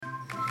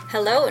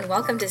Hello and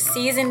welcome to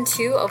Season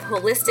 2 of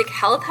Holistic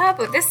Health Hub.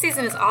 This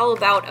season is all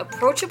about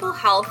approachable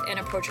health and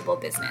approachable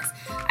business.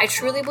 I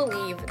truly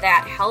believe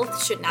that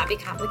health should not be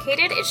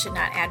complicated. It should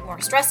not add more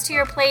stress to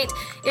your plate.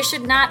 It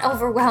should not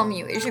overwhelm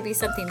you. It should be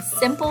something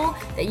simple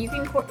that you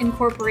can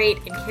incorporate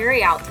and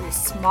carry out through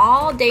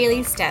small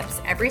daily steps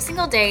every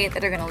single day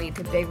that are going to lead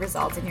to big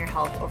results in your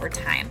health over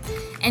time.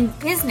 And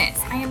business,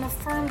 I am a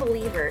firm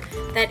believer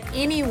that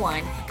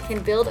anyone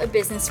can build a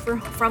business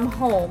from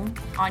home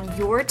on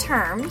your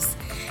terms.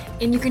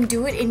 And you can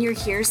do it in your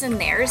here's and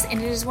there's,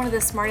 and it is one of the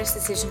smartest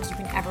decisions you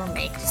can ever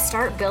make. To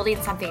start building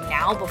something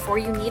now before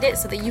you need it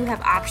so that you have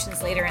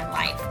options later in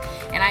life.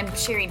 And I'm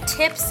sharing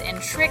tips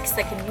and tricks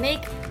that can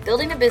make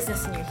building a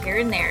business in your here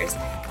and there's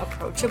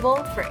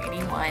approachable for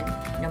anyone,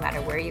 no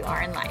matter where you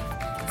are in life.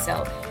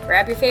 So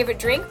grab your favorite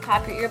drink,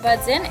 pop your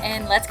earbuds in,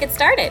 and let's get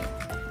started.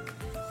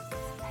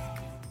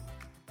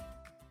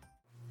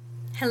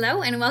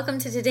 Hello and welcome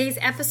to today's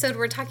episode.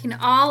 We're talking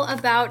all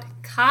about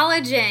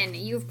collagen.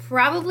 You've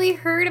probably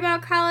heard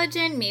about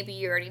collagen. Maybe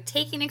you're already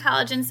taking a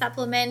collagen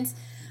supplement.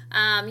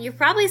 You've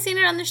probably seen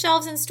it on the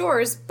shelves in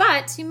stores,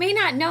 but you may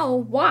not know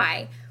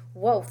why.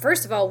 Whoa,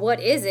 first of all, what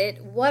is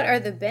it? What are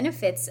the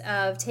benefits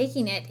of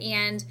taking it?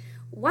 And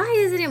why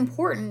is it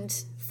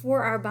important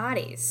for our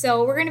bodies?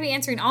 So we're going to be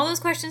answering all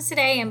those questions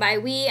today. And by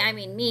we, I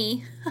mean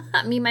me.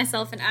 Me,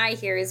 myself, and I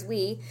here is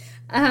we.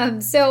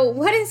 So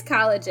what is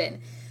collagen?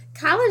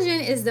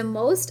 Collagen is the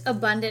most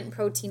abundant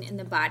protein in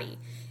the body.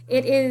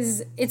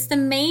 It's the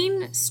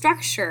main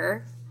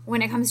structure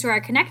when it comes to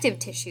our connective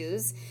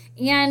tissues,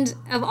 and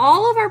of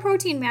all of our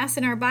protein mass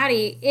in our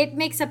body, it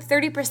makes up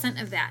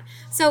 30% of that.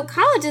 So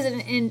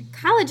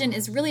collagen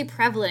is really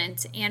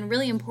prevalent and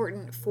really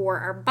important for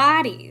our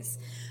bodies.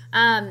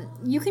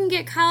 You can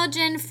get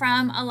collagen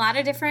from a lot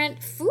of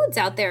different foods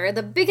out there.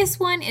 The biggest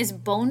one is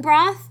bone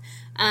broth.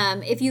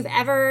 If you've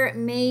ever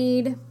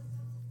made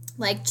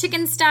like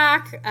chicken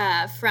stock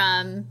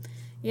from,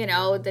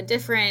 the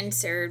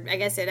different, or I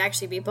guess it'd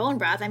actually be bone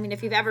broth. I mean,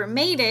 if you've ever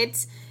made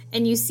it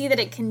and you see that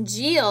it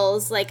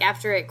congeals, like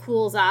after it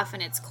cools off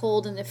and it's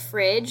cold in the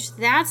fridge,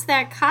 that's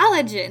that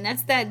collagen.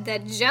 That's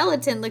that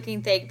gelatin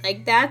looking thing.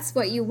 Like that's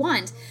what you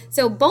want.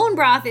 So bone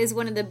broth is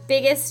one of the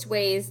biggest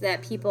ways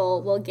that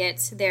people will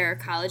get their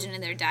collagen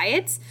in their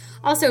diets.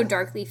 Also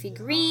dark leafy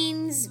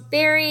greens,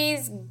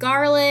 berries,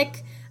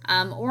 garlic,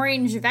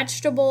 orange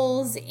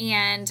vegetables,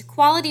 and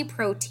quality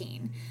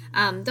protein.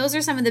 Those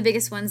are some of the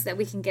biggest ones that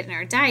we can get in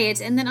our diet.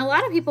 And then a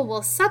lot of people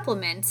will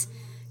supplement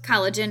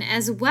collagen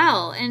as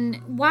well. And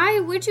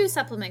why would you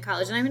supplement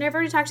collagen? I mean, I've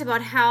already talked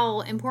about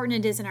how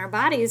important it is in our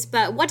bodies,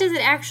 but what does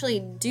it actually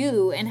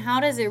do and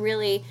how does it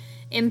really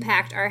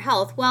impact our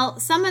health? Well,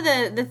 some of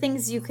the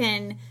things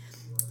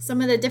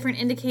some of the different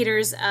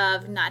indicators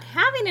of not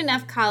having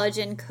enough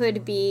collagen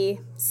could be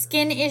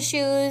skin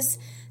issues,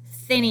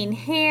 thinning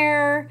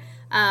hair,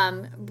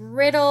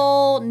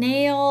 brittle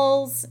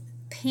nails,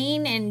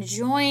 pain in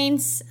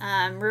joints,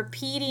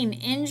 repeating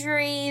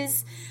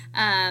injuries,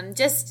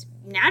 just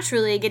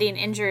naturally getting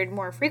injured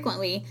more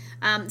frequently.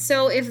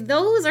 So if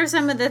those are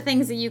some of the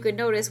things that you could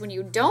notice when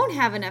you don't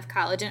have enough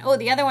collagen. Oh,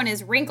 the other one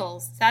is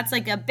wrinkles. That's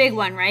like a big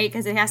one, right?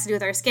 Because it has to do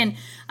with our skin.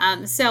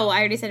 So I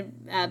already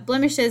said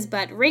blemishes,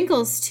 but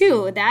wrinkles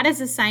too. That is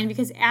a sign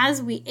because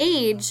as we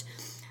age,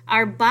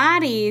 our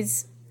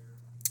bodies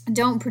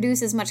don't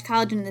produce as much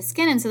collagen in the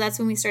skin, and so that's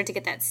when we start to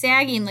get that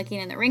sagging looking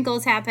and the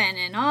wrinkles happen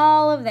and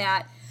all of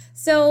that.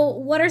 So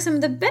what are some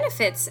of the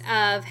benefits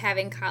of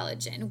having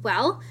collagen?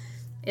 Well,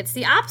 it's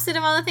the opposite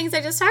of all the things I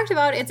just talked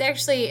about. It's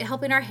actually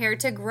helping our hair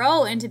to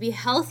grow and to be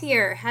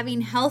healthier, having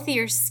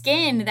healthier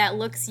skin that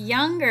looks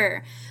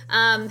younger,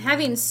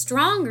 having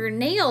stronger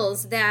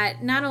nails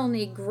that not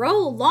only grow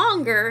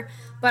longer,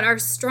 but are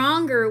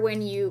stronger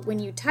when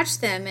you touch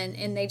them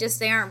and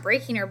they aren't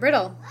breaking or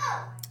brittle.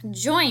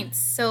 Joints,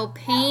 so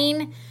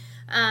pain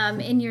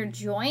in your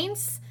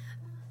joints,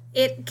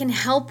 it can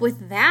help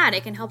with that.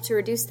 It can help to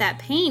reduce that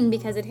pain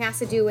because it has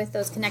to do with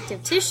those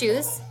connective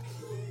tissues.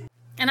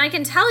 And I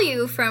can tell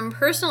you from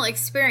personal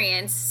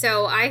experience,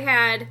 so I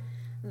had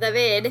the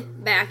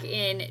vid back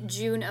in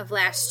June of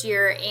last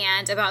year,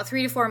 and about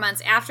 3 to 4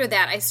 months after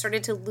that, I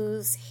started to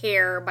lose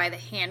hair by the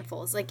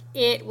handfuls. Like,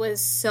 it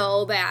was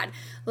so bad.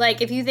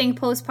 Like, if you think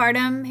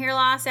postpartum hair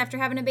loss after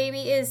having a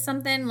baby is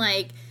something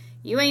like,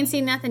 you ain't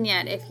seen nothing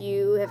yet if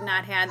you have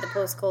not had the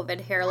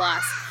post-COVID hair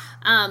loss.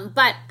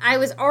 But I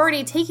was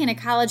already taking a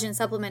collagen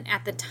supplement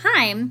at the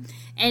time,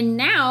 and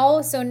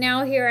now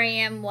here I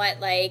am,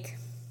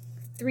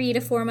 3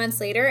 to 4 months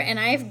later, and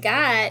I've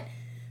got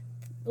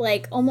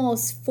like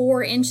almost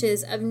 4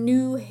 inches of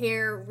new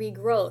hair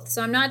regrowth.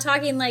 So I'm not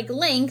talking like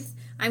length,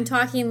 I'm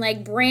talking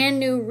like brand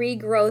new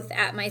regrowth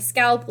at my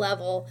scalp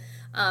level.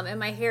 And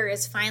my hair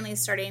is finally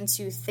starting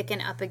to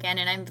thicken up again,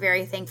 and I'm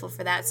very thankful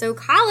for that. So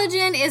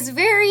collagen is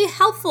very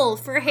helpful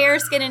for hair,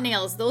 skin, and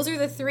nails. Those are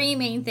the 3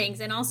 main things,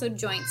 and also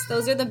joints.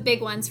 Those are the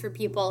big ones for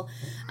people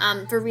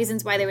for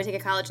reasons why they would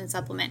take a collagen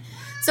supplement.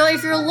 So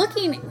if you're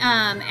looking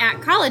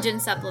at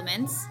collagen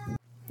supplements,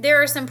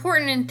 there are some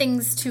important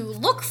things to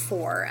look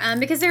for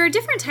because there are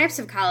different types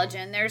of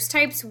collagen. There's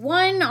types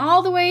 1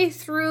 all the way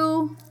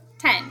through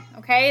 10,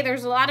 okay?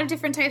 There's a lot of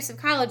different types of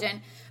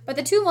collagen, but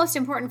the 2 most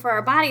important for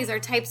our bodies are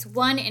types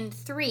 1 and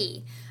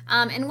 3.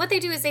 And what they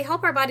do is they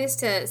help our bodies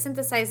to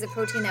synthesize the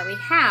protein that we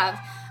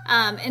have.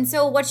 And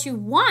so what you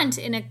want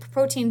in a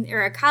protein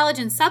or a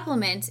collagen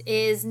supplement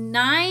is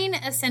 9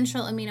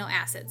 essential amino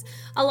acids.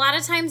 A lot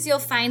of times you'll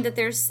find that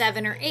there's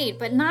 7 or 8,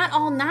 but not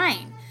all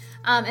 9.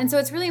 And so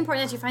it's really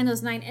important that you find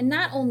those 9. And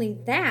not only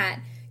that,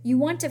 you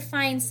want to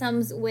find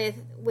some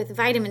with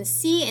vitamin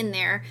C in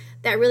there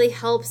that really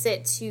helps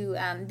it to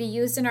be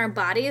used in our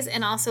bodies,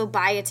 and also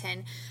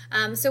biotin.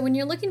 So when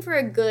you're looking for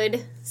a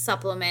good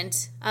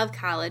supplement of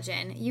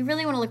collagen, you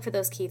really want to look for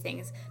those key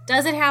things.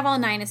 Does it have all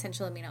 9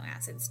 essential amino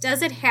acids?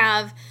 Does it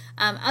have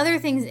other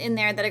things in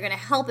there that are going to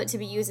help it to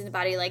be used in the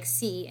body, like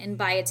C and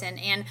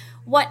biotin? And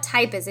what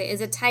type is it?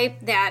 Is it type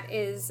that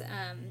is,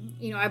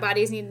 our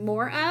bodies need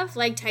more of,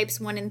 like types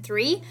 1 and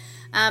 3?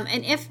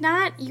 And if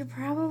not, you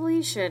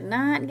probably should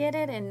not get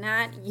it and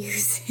not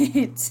use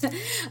it.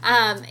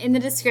 In the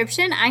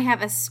description, I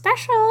have a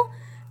special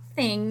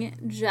thing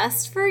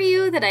just for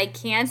you that I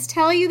can't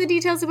tell you the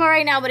details about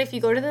right now, but if you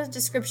go to the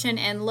description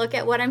and look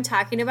at what I'm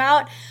talking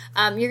about,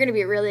 you're going to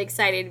be really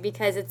excited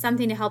because it's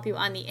something to help you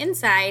on the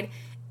inside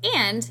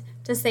and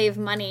to save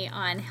money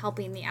on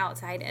helping the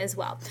outside as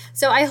well.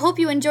 So I hope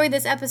you enjoyed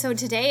this episode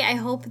today. I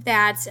hope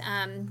that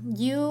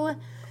you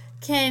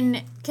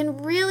can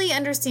really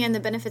understand the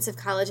benefits of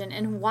collagen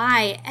and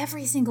why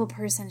every single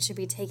person should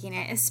be taking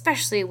it,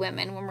 especially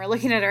women when we're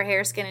looking at our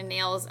hair, skin, and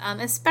nails,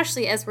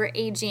 especially as we're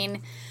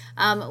aging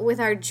with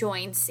our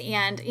joints,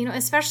 and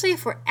especially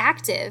if we're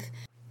active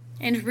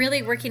and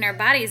really working our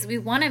bodies. We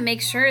want to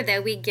make sure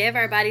that we give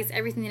our bodies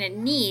everything that it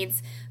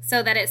needs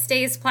so that it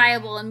stays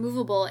pliable and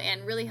movable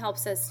and really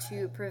helps us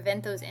to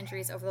prevent those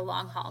injuries over the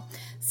long haul.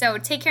 So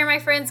take care, my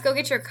friends. Go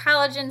get your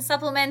collagen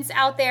supplements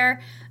out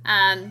there.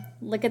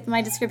 Look at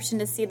my description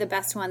to see the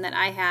best one that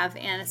I have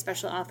and a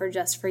special offer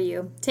just for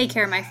you. Take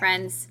care, my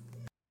friends.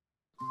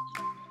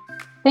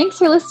 Thanks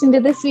for listening to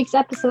this week's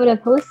episode of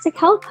Holistic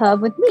Health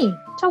Hub with me,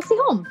 Chelsea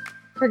Holm.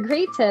 For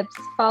great tips,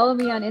 follow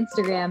me on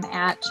Instagram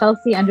at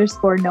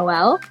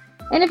Chelsea_Noel.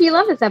 And if you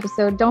love this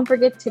episode, don't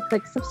forget to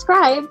click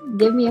subscribe,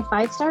 give me a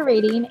 5-star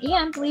rating,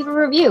 and leave a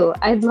review.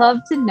 I'd love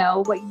to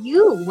know what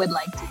you would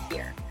like to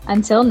hear.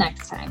 Until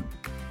next time.